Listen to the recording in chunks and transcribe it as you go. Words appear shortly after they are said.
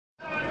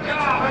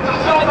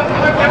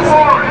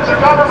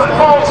government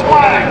false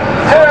flag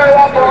terror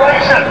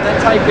operation.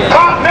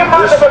 Top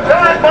members of the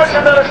current Bush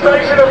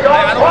administration have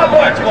gone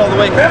public.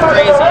 Members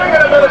of the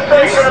Reagan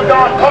administration have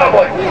gone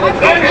public.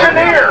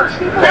 Engineers,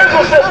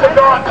 physicists have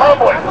gone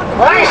public.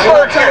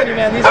 Research it.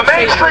 The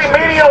mainstream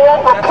media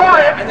won't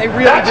report it.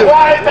 That's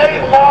why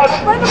they've lost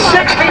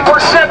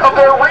 60% of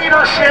their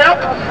readership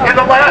in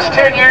the last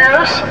 10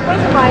 years.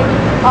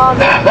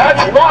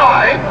 That's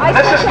why,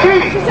 this is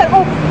key.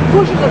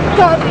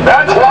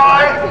 That's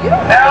why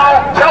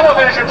now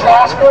television's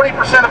lost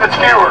 40% of its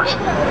viewers.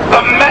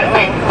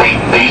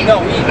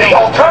 The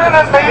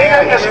alternative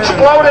media is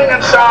exploding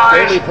in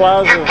size. Daley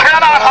Plaza. You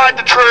cannot hide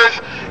the truth.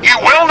 You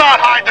will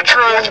not hide the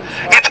truth.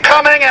 It's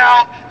coming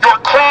out. Your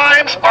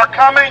crimes are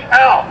coming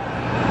out.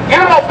 You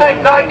don't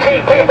think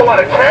 19 people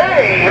in a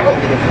cave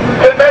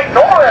could make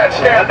NORAD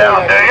stand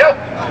down, do you?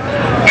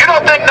 You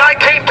don't think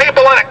 19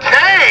 people in a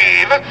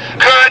cave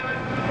could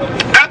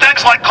do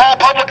things like call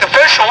public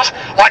officials,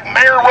 like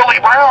Mayor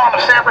Willie Brown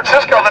of San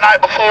Francisco the night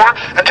before,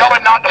 and tell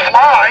him not to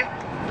fly?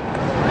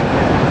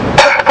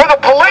 For the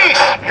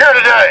police here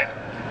today,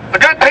 the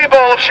good people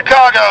of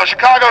Chicago,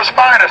 Chicago's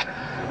finest,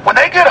 when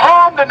they get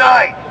home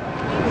tonight,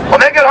 when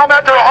they get home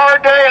after a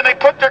hard day and they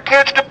put their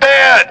kids to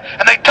bed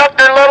and they tuck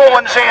their little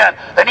ones in,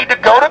 they need to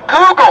go to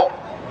Google.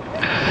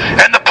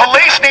 And the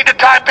police need to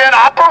type in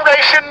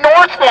Operation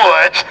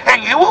Northwoods,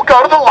 and you will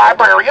go to the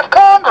Library of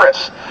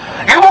Congress.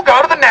 You will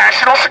go to the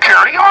National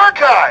Security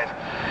Archive.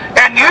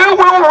 And you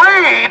will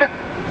read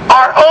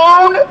our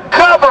own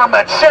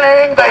government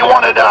saying they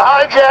wanted to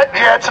hijack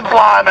jets and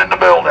fly them into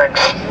buildings.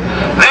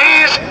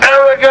 These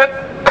arrogant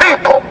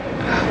people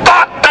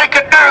thought they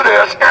could do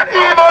this and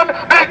even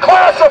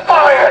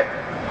declassify it.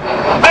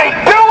 They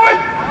do it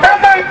and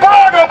they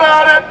brag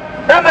about it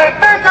and they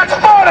think it's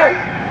funny.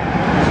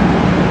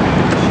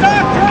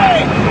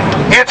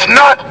 It's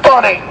not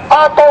funny.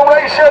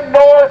 Operation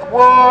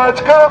Northwoods,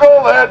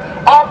 Google it.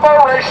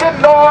 Operation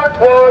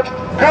Northwoods,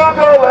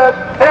 Google it.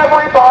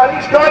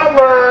 Everybody's going to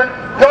learn.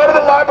 Go to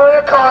the Library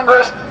of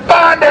Congress.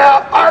 Find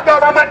out our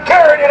government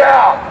carried it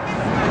out.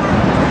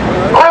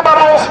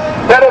 Criminals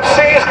that have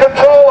seized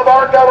control of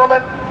our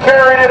government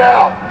carried it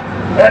out.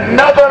 And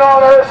nothing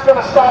on earth is going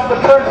to stop the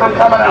truth from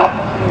coming out.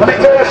 Let me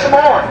tell you some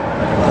more.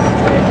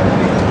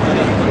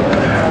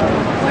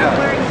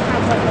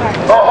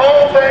 The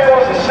whole thing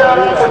was a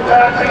setup with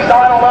taxis.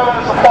 9/11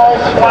 is a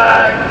false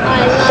flag.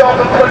 It's a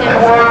self-inflicted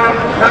wound.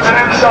 It's an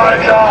inside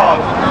job.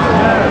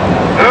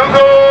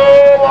 Google